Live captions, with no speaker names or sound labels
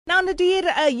Now,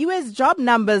 Nadir, U.S. job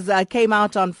numbers came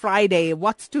out on Friday.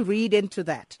 What's to read into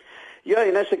that?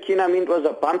 Yeah, Sakina, it was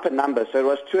a bumper number. So it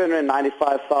was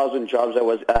 295,000 jobs that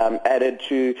was added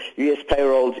to U.S.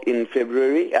 payrolls in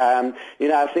February. I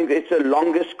think it's the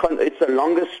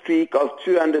longest streak of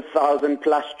 200,000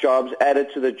 plus jobs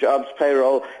added to the jobs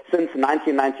payroll since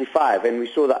 1995, and we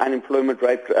saw the unemployment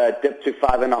rate dip to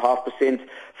 5.5%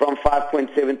 from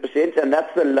 5.7%, and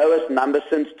that's the lowest number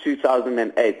since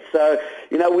 2008. So,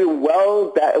 we're well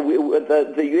back.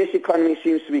 The U.S. economy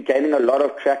seems to be gaining a lot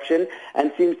of traction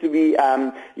and seems to be,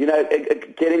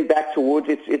 getting back towards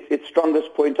its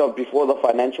strongest point of before the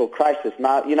financial crisis.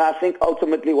 Now, I think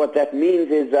ultimately what that means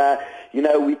is,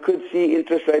 we could see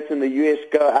interest rates in the U.S.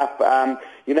 go up,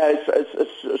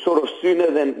 sort of sooner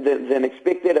than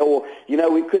expected, or,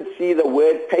 we could see the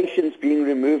word patience being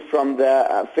removed from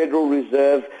the Federal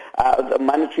Reserve, the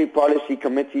Monetary Policy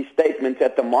Committee statement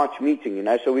at the March meeting,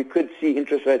 so we could see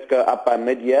interest rates go up by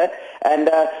mid-year, and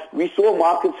we saw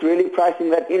markets really pricing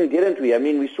that in, didn't we?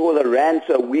 We saw the rand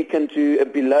weaken to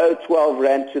below 12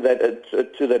 rand to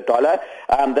the dollar.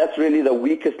 That's really the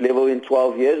weakest level in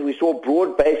 12 years. We saw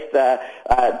broad-based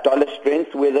dollar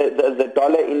strength, where the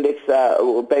dollar index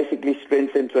basically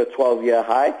strengthened to a 12-year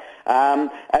high.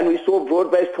 And we saw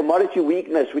broad-based commodity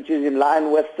weakness, which is in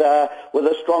line with a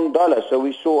strong dollar. So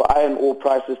we saw iron ore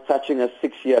prices touching a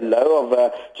 6-year low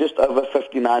of just over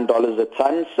 $59 a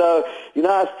ton. So,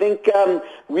 I think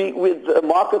the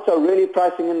markets are really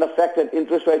pricing in the fact that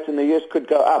interest rates in the U.S. could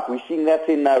go up. We're seeing that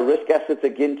in risk assets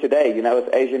again today,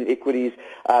 with Asian equities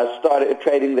started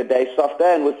trading the day softer,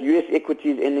 and with U.S.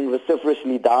 equities ending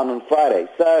vociferously down on Friday.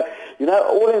 So,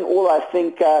 all in all, I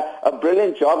think a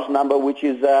brilliant jobs number, which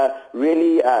is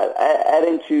really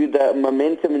adding to the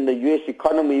momentum in the U.S.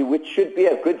 economy, which should be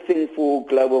a good thing for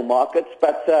global markets.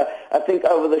 But I think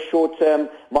over the short term,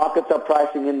 markets are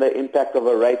pricing in the impact of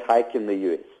a rate hike in the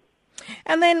U.S.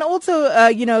 And then also,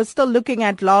 still looking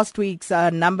at last week's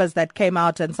numbers that came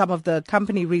out and some of the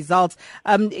company results,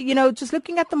 just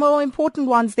looking at the more important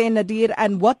ones there, Nadir,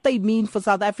 and what they mean for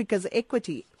South Africa's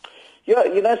equity.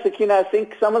 Yeah, Sakina, I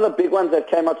think some of the big ones that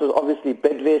came out was obviously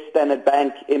Bidvest, Standard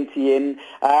Bank, MTN,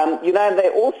 and they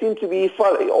all seem to be,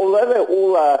 although they're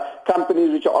all companies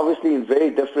which are obviously in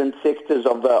very different sectors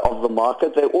of the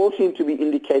market, they all seem to be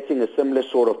indicating a similar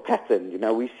sort of pattern.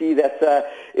 We see that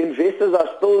investors are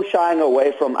still shying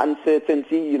away from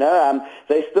uncertainty.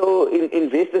 They still,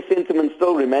 investor sentiment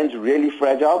still remains really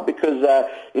fragile because,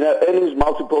 earnings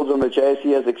multiples on the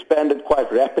JSE has expanded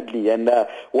quite rapidly, and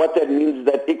what that means is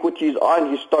that equities are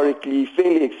in historically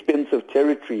fairly expensive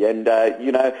territory, and I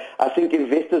think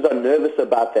investors are nervous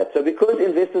about that. So because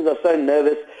investors are so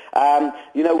nervous,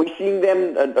 we're seeing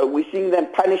them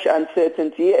punish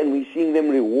uncertainty, and we're seeing them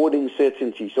rewarding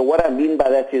certainty. So what I mean by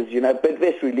that is,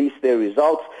 Bidvest released their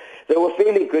results. There were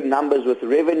fairly good numbers with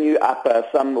revenue up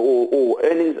revenue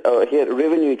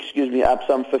up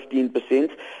some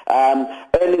 15%,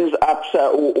 earnings up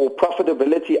or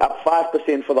profitability up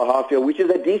 5% for the half year, which is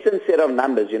a decent set of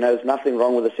numbers. There's nothing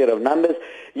wrong with a set of numbers.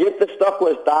 Yet the stock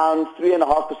was down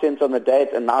 3.5% on the day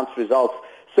it announced results,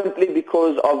 simply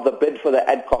because of the bid for the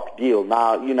Adcock deal.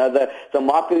 Now, the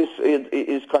market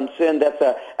is concerned that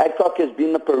Adcock has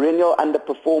been the perennial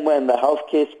underperformer in the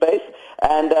healthcare space,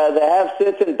 and they have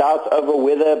certain doubts over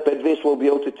whether Bidvest will be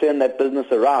able to turn that business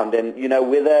around, and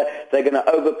whether they're going to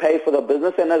overpay for the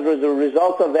business. And as a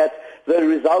result of that, the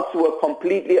results were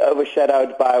completely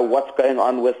overshadowed by what's going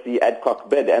on with the Adcock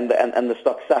bid, and the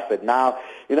stock suffered. Now,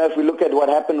 if we look at what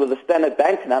happened with the Standard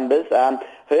Bank numbers,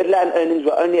 headline earnings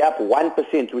were only up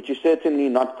 1%, which is certainly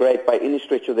not great by any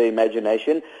stretch of the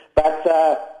imagination. But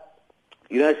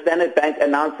Standard Bank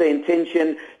announced their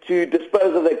intention to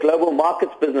dispose of their global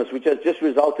markets business, which has just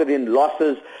resulted in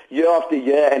losses year after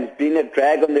year and been a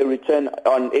drag on their return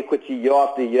on equity year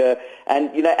after year.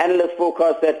 And, analysts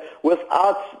forecast that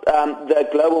without the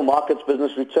global markets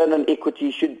business, return on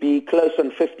equity should be close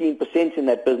on 15% in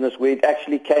that business, where it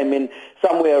actually came in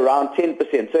somewhere around 10%.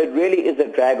 So it really is a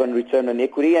drag on return on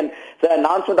equity. And the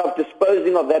announcement of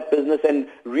disposing of that business and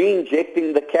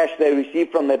re-injecting the cash they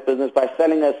received from that business by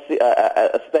selling a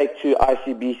stake to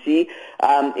ICBC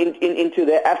into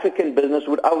their African business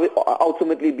would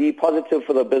ultimately be positive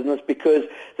for the business, because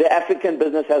the African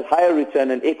business has higher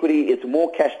return on equity, it's more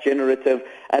cash generative,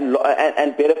 and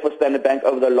better for Standard Bank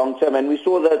over the long term. And we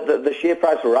saw the share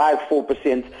price rise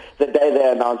 4% the day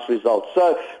they announced results.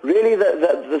 So really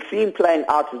the theme playing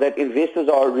out is that investors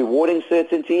are rewarding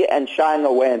certainty and shying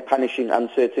away and punishing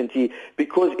uncertainty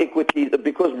because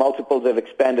multiples have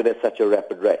expanded at such a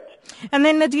rapid rate. And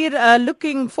then, Nadir,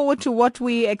 looking forward to what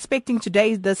we're expecting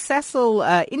today, the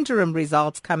Sasol interim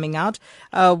results coming out.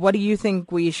 What do you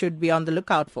think we should be on the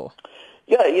lookout for?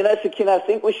 Yeah, Sakina, I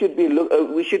think we should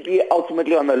be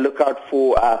ultimately on the lookout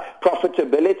for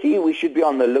profitability. We should be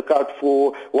on the lookout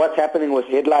for what's happening with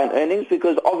headline earnings,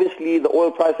 because obviously the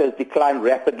oil price has declined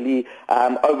rapidly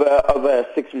over a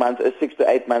 6 to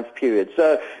 8 month period.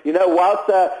 So, whilst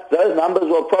those numbers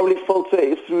will probably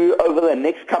filter through over the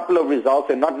next couple of results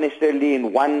and not necessarily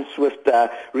in one swift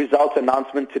results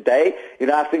announcement today,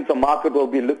 I think the market will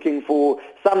be looking for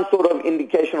some sort of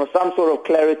indication or some sort of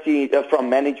clarity from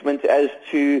management as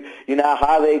to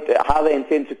how they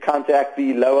intend to counteract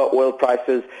the lower oil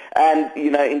prices, and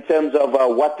in terms of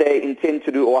what they intend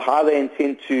to do or how they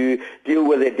intend to deal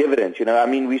with their dividends.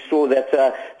 We saw that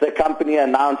the company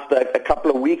announced a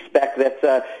couple of weeks back that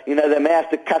they may have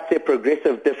to cut their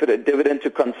progressive dividend to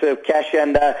conserve cash,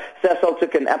 and Sasol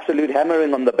took an absolute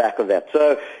hammering on the back of that.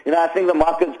 So I think the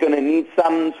market's going to need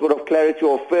some sort of clarity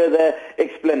or further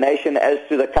explanation as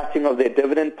to the cutting of their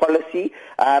dividend policy,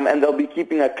 and they'll be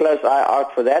keeping a close eye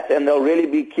out for that, and they'll really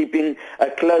be keeping a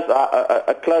close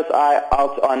eye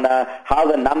out on how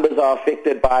the numbers are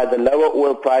affected by the lower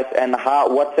oil price, and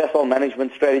what Sasol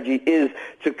management strategy is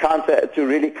to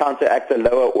really counteract the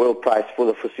lower oil price for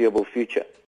the foreseeable future.